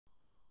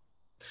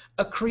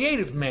A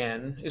creative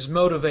man is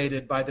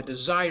motivated by the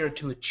desire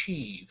to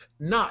achieve,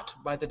 not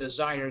by the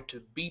desire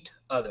to beat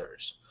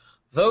others.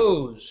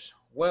 Those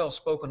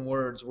well-spoken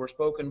words were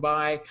spoken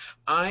by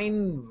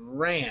Ayn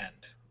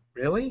Rand.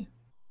 Really?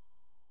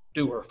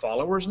 Do her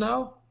followers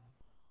know?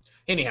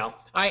 Anyhow,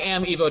 I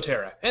am Evo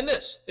Terra, and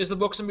this is the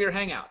Books and Beer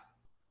Hangout.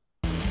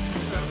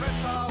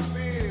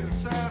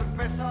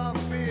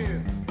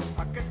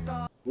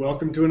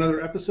 Welcome to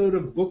another episode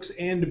of Books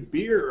and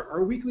Beer,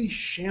 our weekly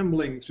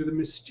shambling through the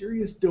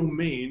mysterious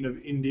domain of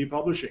indie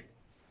publishing.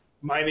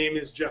 My name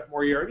is Jeff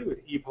Moriarty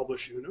with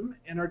ePublish Unum,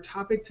 and our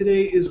topic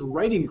today is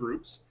writing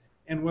groups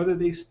and whether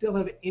they still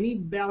have any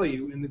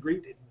value in the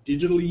great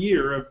digital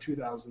year of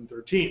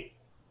 2013.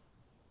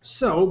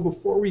 So,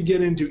 before we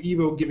get into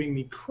Evo giving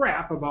me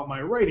crap about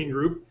my writing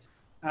group,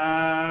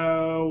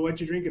 what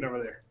you drinking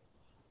over there?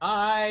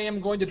 I am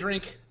going to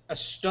drink a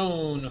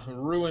Stone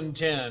Ruin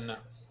 10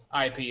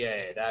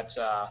 IPA. That's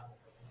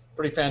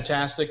pretty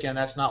fantastic, and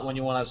that's not one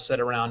you want to sit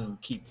around and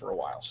keep for a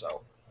while,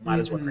 so might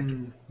as well drink it.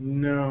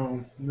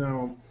 No.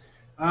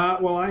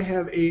 Well, I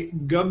have a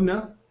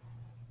Gubna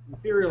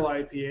Imperial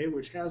IPA,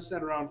 which has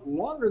sat around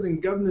longer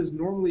than Gubnas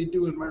normally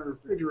do in my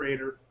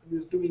refrigerator. It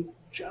is doing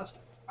just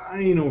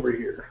fine over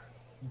here.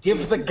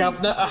 Give the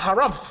governor a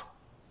harumph.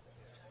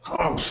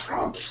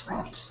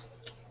 Harumph.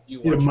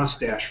 You need a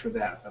mustache for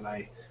that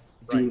I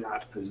do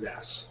not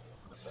possess.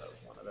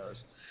 One of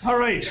those. All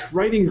right,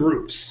 writing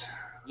groups.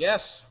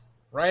 Yes,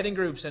 writing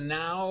groups. And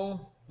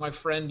now, my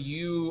friend,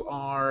 you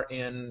are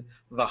in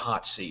the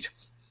hot seat.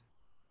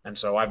 And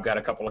so I've got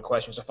a couple of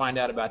questions to find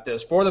out about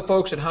this. For the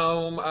folks at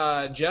home,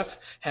 Jeff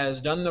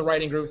has done the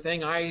writing group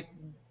thing. I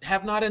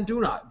have not and do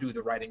not do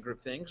the writing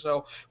group thing,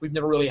 so we've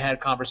never really had a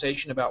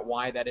conversation about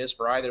why that is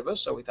for either of us.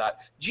 So we thought,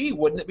 gee,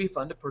 wouldn't it be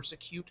fun to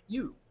persecute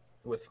you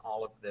with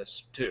all of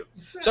this too?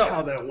 Is that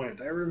how that went?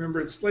 I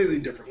remember it slightly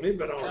differently,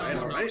 but all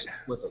right.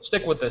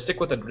 Stick with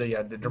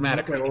the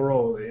dramatic. Okay, we'll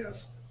roll,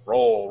 yes.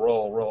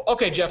 Roll.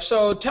 Okay, Jeff,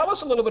 so tell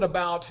us a little bit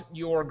about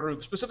your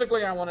group.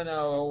 Specifically, I want to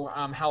know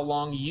how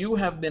long you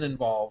have been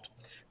involved,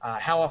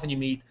 how often you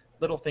meet,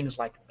 little things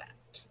like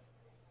that.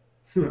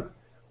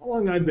 How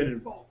long I've been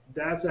involved.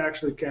 That's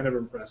actually kind of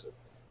impressive.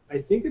 I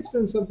think it's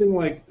been something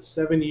like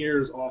 7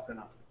 years off and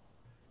on.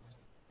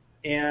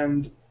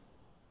 And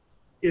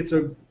it's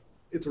a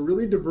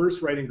really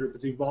diverse writing group.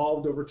 It's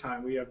evolved over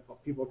time. We have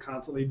people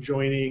constantly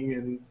joining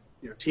and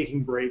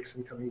taking breaks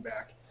and coming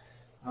back.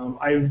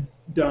 I've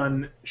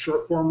done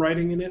short form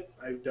writing in it.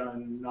 I've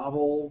done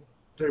novel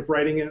type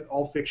writing in it,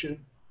 all fiction.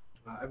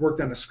 I've worked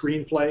on a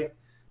screenplay.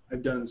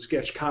 I've done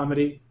sketch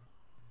comedy.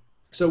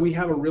 So we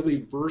have a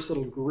really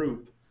versatile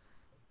group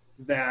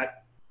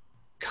that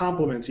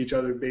complements each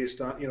other based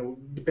on,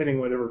 depending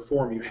on whatever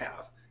form you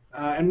have.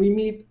 And we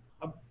meet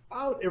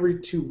about every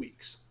 2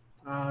 weeks.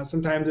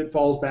 Sometimes it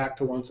falls back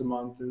to once a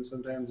month, and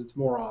sometimes it's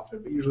more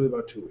often, but usually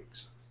about 2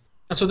 weeks.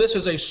 And so this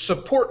is a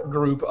support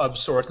group of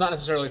sorts, not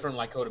necessarily from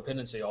like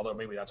codependency, although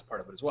maybe that's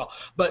part of it as well.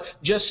 But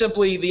just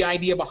simply the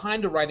idea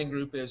behind a writing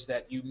group is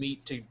that you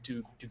meet to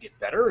get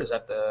better. Is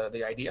that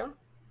the idea?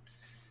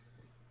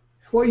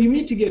 Well, you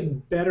meet to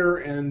get better,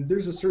 and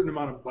there's a certain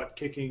amount of butt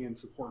kicking and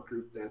support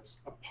group that's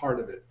a part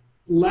of it.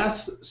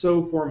 Less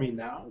so for me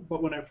now,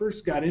 but when I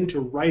first got into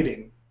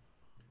writing,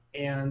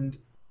 and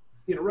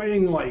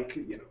writing like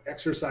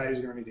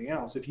exercise or anything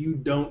else, if you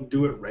don't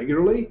do it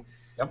regularly,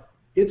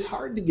 it's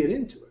hard to get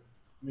into it.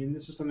 I mean,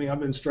 this is something I've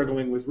been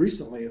struggling with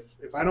recently.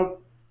 If I don't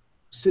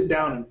sit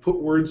down and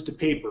put words to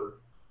paper,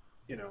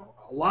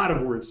 a lot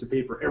of words to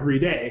paper every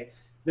day,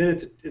 then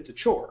it's a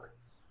chore.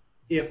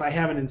 If I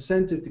have an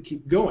incentive to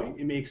keep going,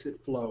 it makes it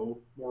flow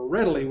more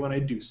readily when I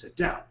do sit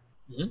down.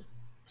 Mm-hmm.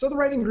 So the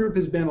writing group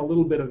has been a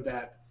little bit of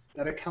that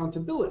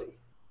accountability,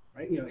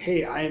 right?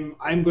 Hey,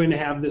 I'm going to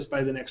have this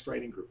by the next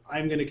writing group.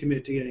 I'm going to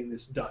commit to getting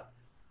this done.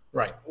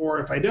 Right. Or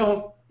if I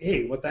don't,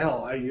 hey, what the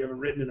hell? You haven't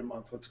written in a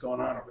month. What's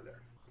going on over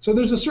there? So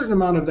there's a certain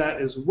amount of that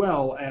as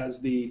well as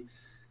the,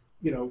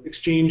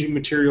 exchanging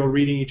material,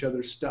 reading each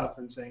other's stuff,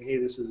 and saying, hey,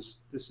 this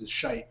is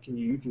shite.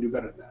 You can do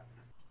better than that.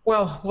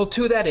 Well,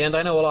 to that end,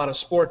 I know a lot of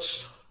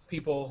sports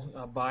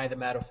people buy the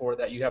metaphor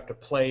that you have to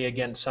play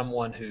against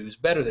someone who's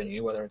better than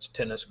you, whether it's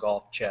tennis,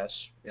 golf,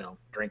 chess,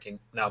 drinking.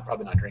 No,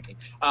 probably not drinking.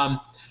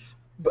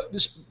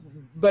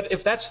 But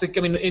if that's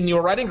in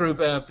your writing group,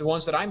 the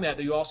ones that I met,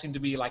 you all seem to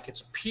be like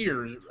it's a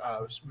peer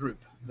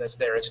group that's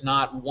there. It's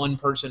not one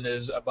person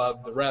is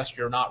above the rest.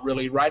 You're not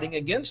really writing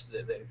against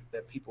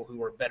the people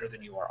who are better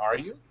than you are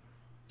you?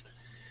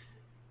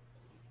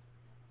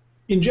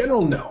 In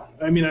general, no.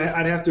 I mean,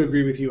 I'd have to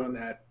agree with you on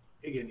that,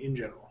 again, in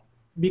general.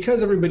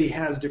 Because everybody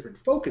has different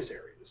focus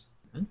areas,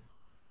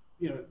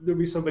 there'll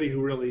be somebody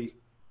who really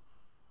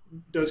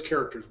does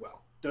characters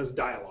well, does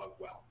dialogue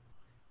well.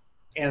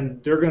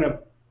 And they're going to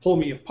pull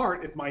me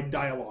apart if my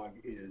dialogue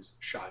is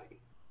shoddy.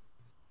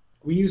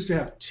 We used to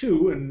have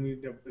two,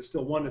 and there's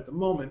still one at the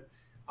moment,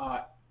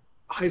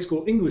 high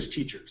school English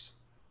teachers.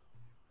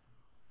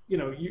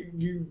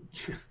 You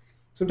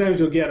sometimes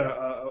you'll get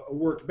a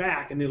work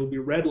back, and it'll be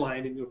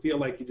redlined, and you'll feel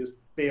like you just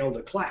failed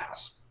a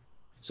class.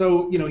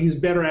 So, he's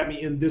better at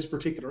me in this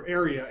particular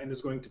area and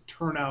is going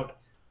to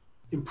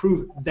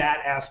improve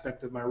that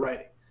aspect of my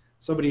writing.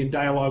 Somebody in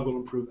dialogue will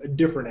improve a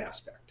different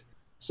aspect.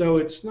 So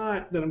it's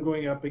not that I'm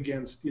going up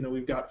against,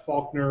 we've got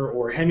Faulkner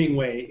or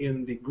Hemingway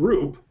in the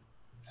group,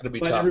 That'd be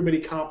but tough. everybody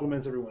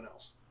complements everyone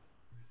else.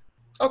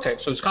 Okay,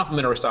 so it's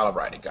complementary style of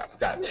writing.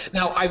 Got it.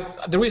 Now,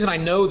 the reason I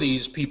know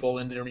these people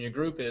in your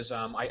group is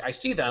I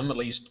see them at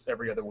least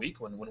every other week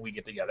when we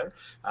get together,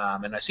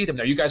 and I see them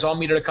there. You guys all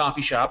meet at a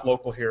coffee shop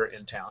local here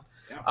in town.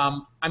 Yeah.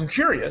 I'm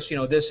curious.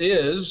 This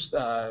is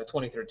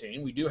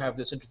 2013. We do have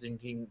this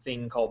interesting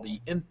thing called the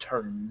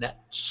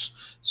internets.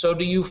 So,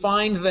 do you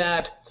find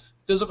that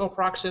physical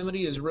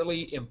proximity is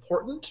really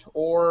important,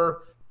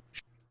 or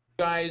you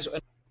guys are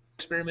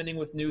experimenting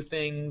with new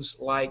things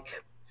like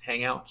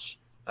Hangouts?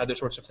 Other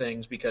sorts of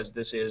things, because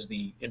this is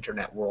the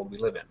internet world we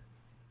live in.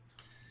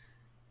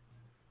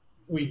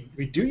 We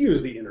do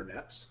use the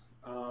internets.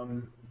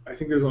 I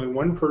think there's only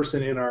one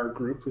person in our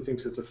group who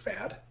thinks it's a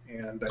fad,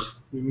 and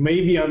we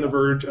may be on the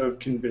verge of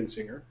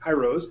convincing her. Hi,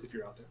 Rose, if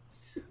you're out there.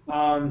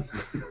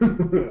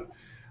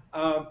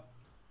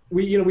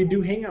 We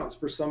do Hangouts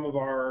for some of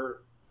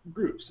our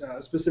groups.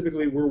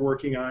 Specifically, we're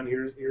working on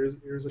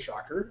here's a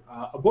shocker,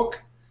 a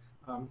book.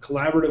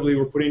 Collaboratively,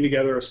 we're putting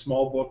together a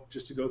small book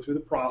just to go through the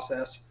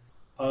process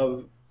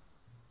of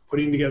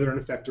putting together an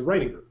effective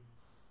writing group.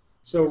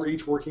 So we're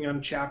each working on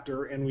a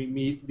chapter, and we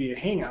meet via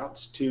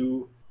Hangouts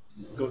to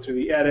go through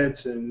the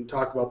edits and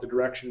talk about the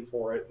direction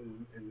for it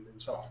and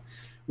so on.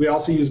 We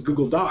also use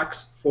Google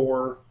Docs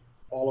for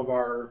all of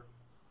our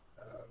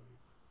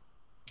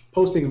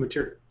posting of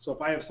material. So if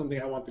I have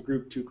something I want the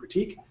group to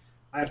critique,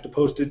 I have to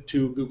post it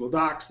to Google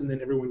Docs, and then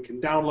everyone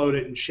can download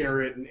it and share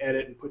it and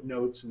edit and put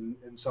notes and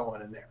so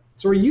on in there.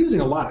 So we're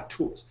using a lot of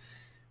tools.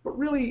 But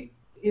really,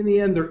 in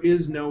the end, there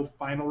is no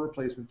final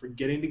replacement for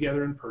getting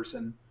together in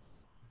person,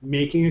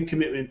 making a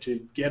commitment to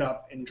get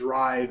up and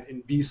drive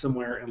and be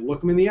somewhere and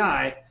look them in the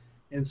eye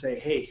and say,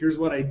 hey, here's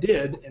what I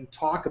did, and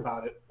talk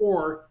about it,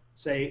 or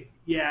say,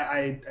 yeah,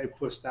 I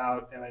pussed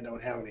out and I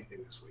don't have anything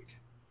this week.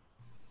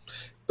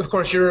 Of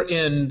course, you're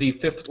in the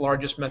 5th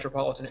largest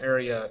metropolitan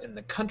area in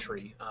the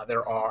country.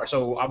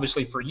 So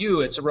obviously for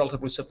you, it's a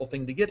relatively simple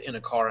thing to get in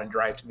a car and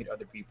drive to meet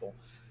other people.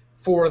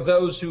 For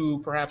those who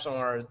perhaps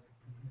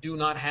do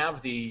not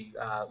have the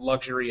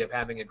luxury of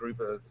having a group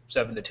of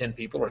 7 to 10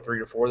 people or 3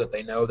 or 4 that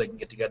they know they can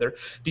get together,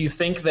 do you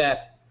think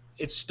that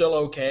it's still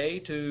okay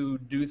to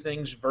do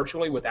things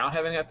virtually without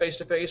having that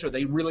face-to-face, or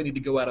they really need to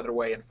go out of their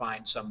way and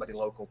find somebody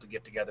local to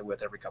get together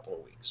with every couple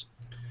of weeks?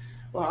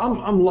 Well,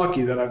 I'm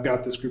lucky that I've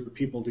got this group of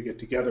people to get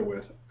together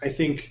with. I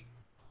think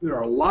there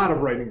are a lot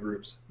of writing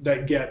groups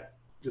that get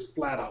just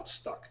flat out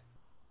stuck.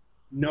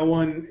 No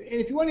one, and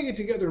if you want to get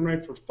together and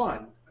write for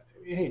fun,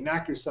 hey,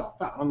 knock yourself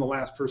out. I'm the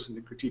last person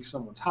to critique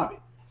someone's hobby.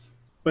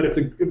 But if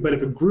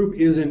a group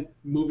isn't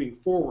moving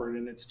forward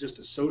and it's just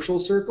a social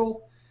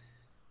circle,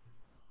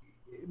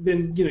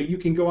 then you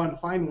can go out and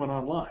find one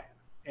online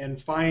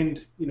and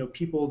find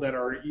people that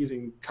are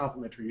using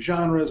complementary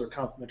genres or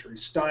complementary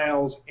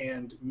styles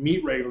and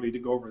meet regularly to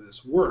go over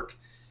this work.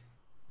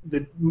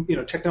 The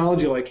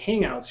technology like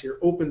Hangouts here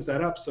opens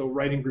that up so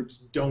writing groups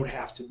don't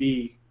have to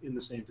be in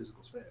the same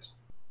physical space.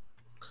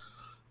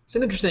 It's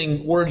an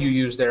interesting word you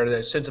use there,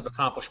 the sense of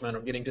accomplishment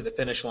or getting to the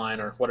finish line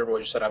or whatever it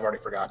was you said. I've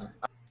already forgotten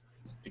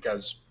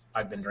because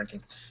I've been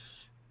drinking.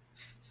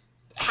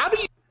 How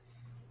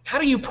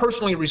do you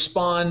personally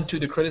respond to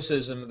the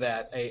criticism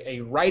that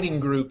a writing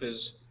group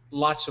is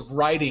lots of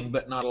writing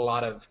but not a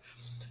lot of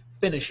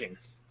finishing?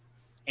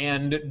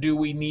 And do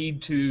we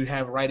need to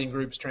have writing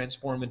groups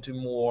transform into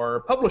more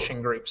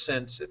publishing groups,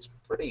 since it's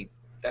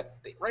that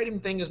the writing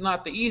thing is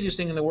not the easiest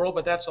thing in the world,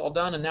 but that's all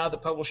done, and now the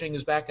publishing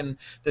is back in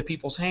the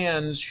people's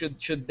hands?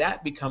 Should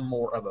that become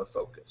more of a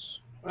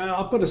focus? Well,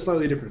 I'll put a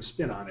slightly different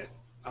spin on it.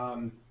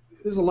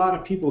 There's a lot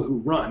of people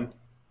who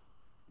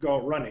go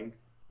out running,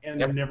 and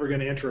they're never going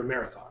to enter a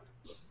marathon.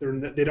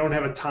 They don't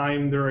have a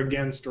time they're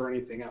against or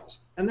anything else,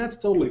 and that's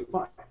totally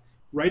fine.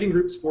 Writing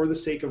groups for the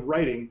sake of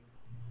writing,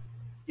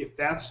 if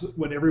that's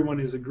what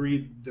everyone is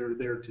agreed they're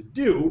there to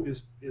do,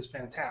 is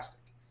fantastic.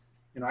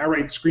 I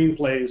write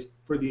screenplays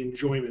for the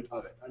enjoyment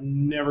of it.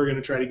 I'm never going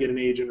to try to get an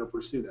agent or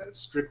pursue that. It's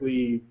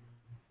strictly,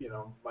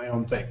 my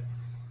own thing.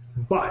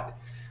 But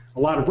a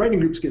lot of writing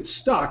groups get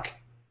stuck,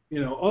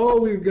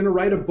 oh, we're going to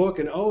write a book,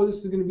 and oh,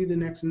 this is going to be the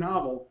next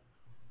novel,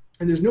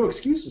 and there's no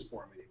excuses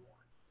for them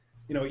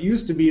anymore. It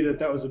used to be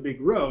that was a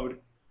big road,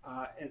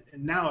 and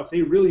now if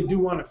they really do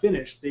want to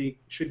finish, they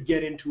should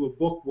get into a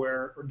book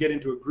or get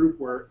into a group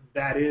where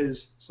that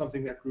is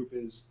something that group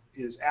is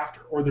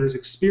after, or there's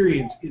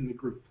experience in the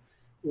group,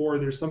 or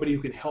there's somebody who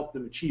can help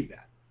them achieve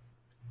that.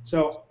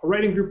 So a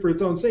writing group for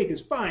its own sake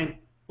is fine,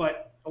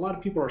 but a lot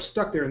of people are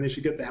stuck there, and they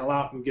should get the hell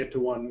out and get to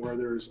one where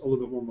there's a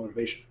little bit more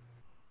motivation.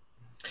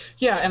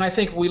 Yeah, and I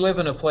think we live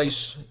in a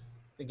place,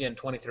 again,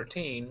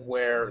 2013,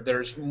 where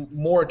there's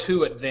more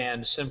to it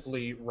than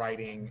simply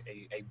writing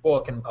a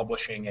book and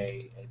publishing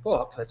a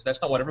book.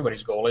 That's not what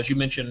everybody's goal is. You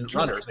mentioned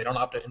runners. They don't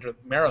have to enter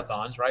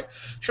marathons, right?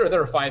 Sure,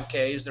 there are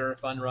 5Ks, there are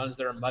fun runs,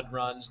 there are mud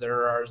runs,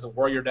 there are the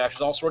warrior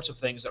dashes, all sorts of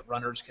things that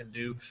runners can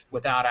do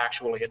without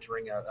actually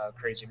entering a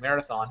crazy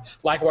marathon.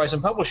 Likewise,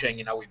 in publishing,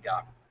 we've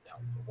got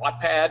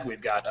Wattpad,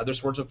 we've got other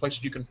sorts of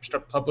places you can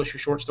publish your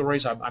short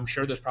stories. I'm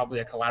sure there's probably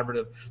a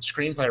collaborative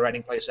screenplay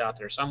writing place out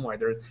there somewhere.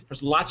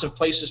 There's lots of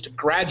places to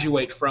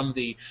graduate from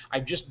the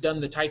I've just done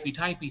the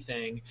typey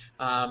thing,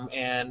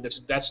 and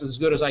that's as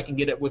good as I can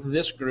get it with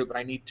this group, but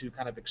I need to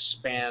kind of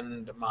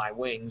expand my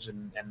wings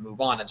and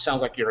move on. It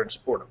sounds like you're in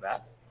support of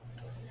that.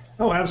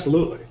 Oh,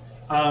 absolutely.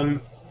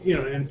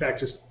 In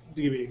fact, just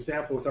to give you an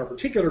example with our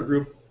particular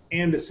group,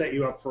 and to set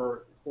you up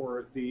for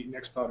the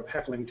next bout of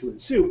heckling to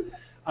ensue,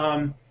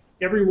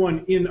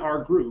 everyone in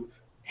our group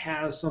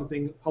has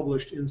something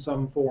published in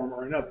some form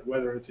or another,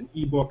 whether it's an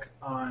ebook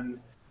on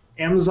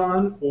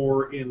Amazon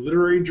or in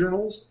literary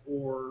journals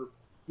or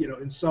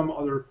in some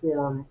other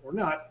form or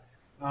not,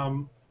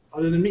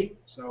 other than me.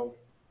 So,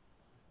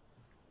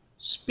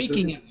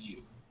 speaking of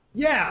you,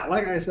 yeah,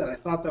 like I said, I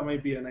thought that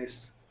might be a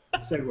nice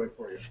segue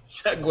for you.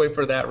 Segue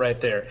for that right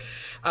there.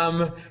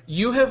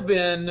 You have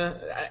been,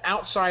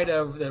 outside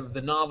of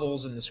the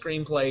novels and the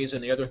screenplays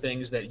and the other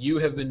things that you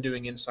have been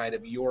doing inside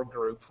of your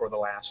group for the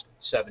last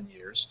 7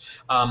 years,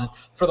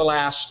 for the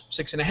last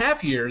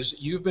 6.5 years,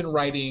 you've been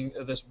writing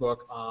this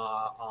book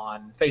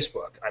on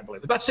Facebook, I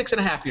believe. About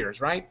 6.5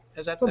 years, right?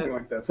 Is that something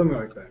like that? Something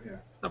like that, yeah.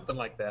 Something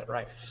like that,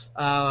 right?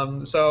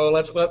 So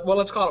let's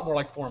call it more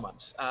like 4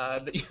 months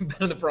that you've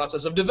been in the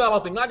process of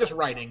developing, not just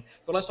writing,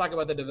 but let's talk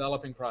about the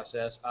developing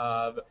process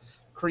of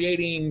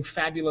creating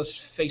fabulous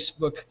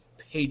Facebook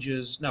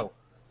pages.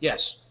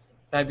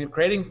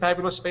 Creating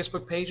fabulous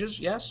Facebook pages.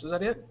 Yes, is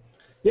that it?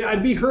 Yeah,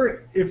 I'd be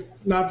hurt if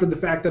not for the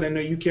fact that I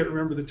know you can't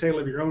remember the title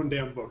of your own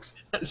damn books.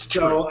 That's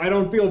true. So I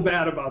don't feel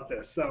bad about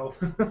this. So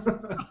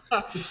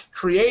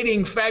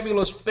creating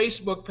fabulous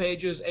Facebook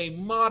pages, a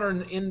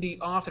modern indie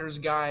author's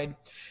guide.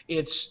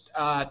 It's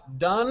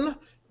done.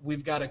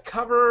 We've got a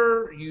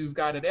cover, you've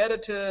got it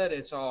edited,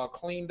 it's all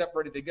cleaned up,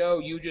 ready to go.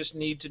 You just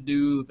need to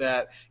do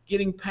that,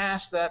 getting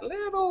past that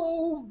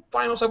little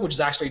final stuff, which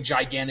is actually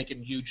gigantic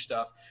and huge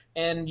stuff.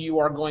 And you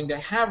are going to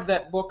have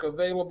that book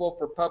available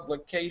for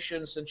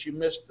publication since you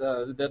missed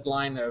the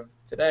deadline of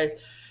today.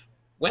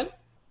 When?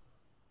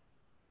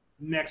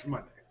 Next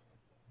Monday.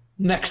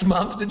 Next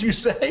month, did you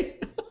say?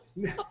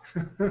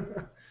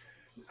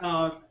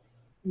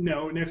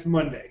 No, next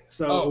Monday.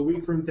 So a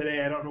week from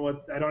today. I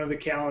don't have the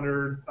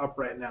calendar up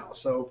right now.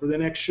 So for the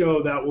next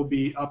show, that will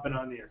be up and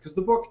on the air because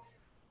the book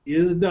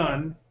is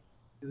done.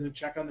 Isn't a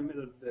check on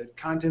the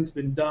content's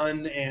been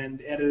done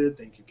and edited.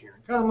 Thank you, Karen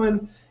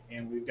Conlon.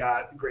 And we've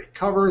got a great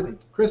cover. Thank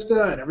you,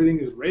 Krista. And everything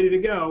is ready to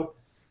go.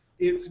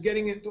 It's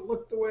getting it to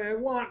look the way I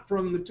want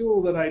from the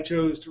tool that I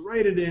chose to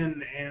write it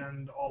in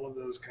and all of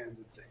those kinds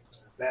of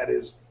things.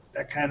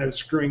 That kind of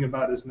screwing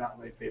about is not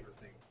my favorite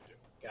thing.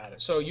 Got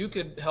it. So you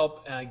could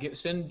help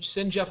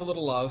send Jeff a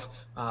little love.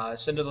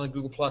 Send it on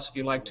Google Plus if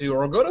you like to,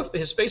 or go to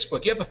his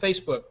Facebook. You have a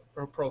Facebook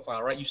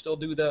profile, right? You still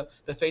do the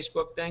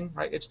Facebook thing,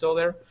 right? It's still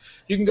there.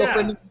 You can go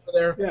friend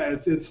there. Yeah,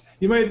 it's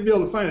you might be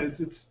able to find it.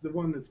 It's the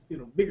one that's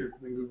bigger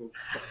than Google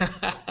Plus.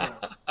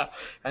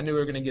 I knew we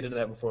were going to get into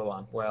that before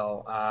long.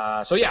 Well,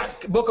 so yeah,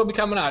 book will be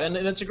coming out, and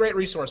it's a great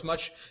resource.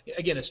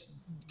 Again, it's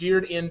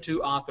geared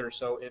into authors.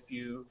 So if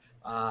you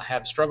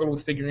have struggled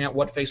with figuring out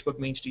what Facebook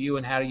means to you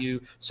and how do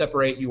you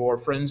separate your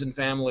friends and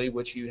family,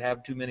 which you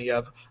have too many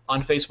of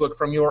on Facebook,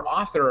 from your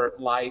author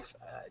life,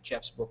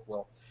 Jeff's book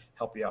will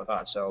help you out with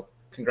that. So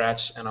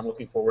congrats, and I'm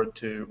looking forward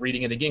to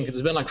reading it again because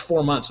it's been like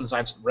 4 months since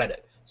I've read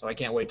it. So I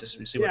can't wait to see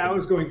what. Yeah, I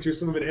was going through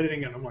some of it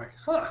editing, and I'm like,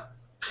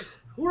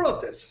 who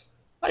wrote this?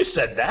 I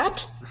said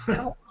that.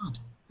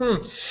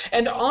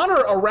 And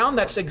honor around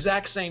that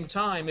exact same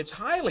time, it's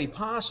highly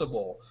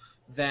possible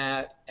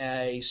that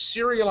a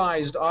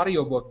serialized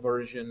audiobook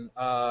version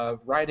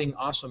of Writing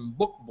Awesome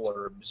Book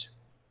Blurbs,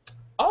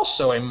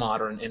 also a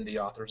modern indie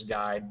author's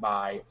guide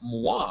by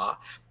moi,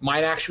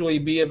 might actually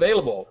be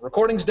available.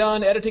 Recording's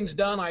done, editing's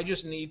done, I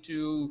just need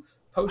to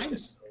post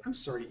it. I'm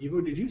sorry,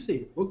 Evo, did you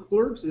say book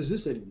blurbs? Is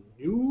this a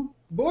new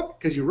book?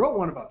 Because you wrote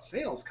one about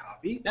sales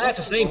copy. That's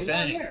the same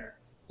thing.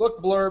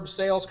 Book blurbs,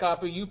 sales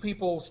copy, you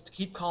people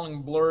keep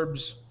calling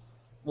blurbs.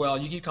 Well,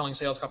 you keep calling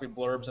sales copy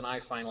blurbs, and I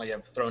finally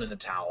have thrown in the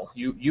towel.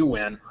 You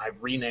win. I've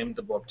renamed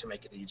the book to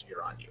make it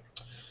easier on you.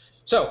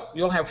 So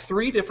you'll have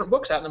 3 different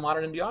books out in the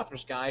Modern Indie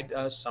Author's Guide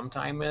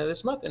sometime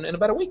this month, in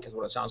about a week is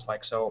what it sounds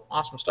like. So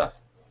awesome stuff.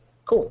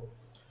 Cool.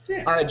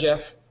 Yeah. All right,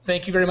 Jeff.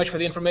 Thank you very much for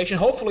the information.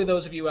 Hopefully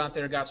those of you out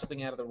there got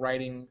something out of the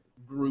writing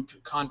group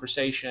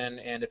conversation,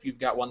 and if you've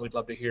got one, we'd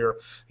love to hear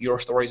your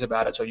stories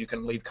about it, so you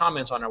can leave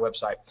comments on our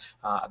website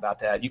about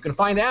that. You can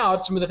find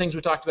out some of the things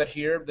we talked about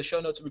here. The show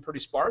notes will be pretty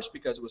sparse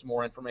because it was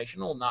more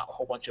informational, not a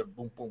whole bunch of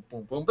boom, boom,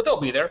 boom, boom, but they'll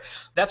be there.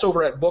 That's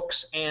over at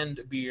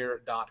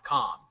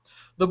booksandbeer.com.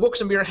 The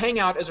Books and Beer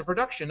Hangout is a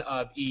production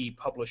of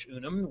ePublish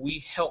Unum.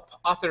 We help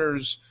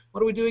authors.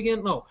 What do we do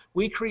again? No,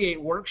 we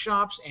create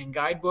workshops and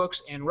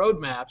guidebooks and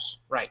roadmaps.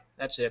 Right,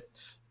 that's it,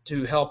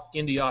 to help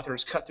indie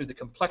authors cut through the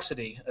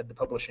complexity of the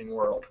publishing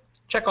world.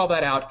 Check all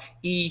that out,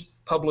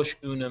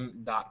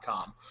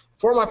 epublishunum.com.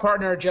 For my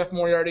partner, Jeff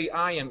Moriarty,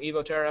 I am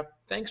Evo Terra.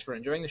 Thanks for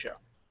enjoying the show.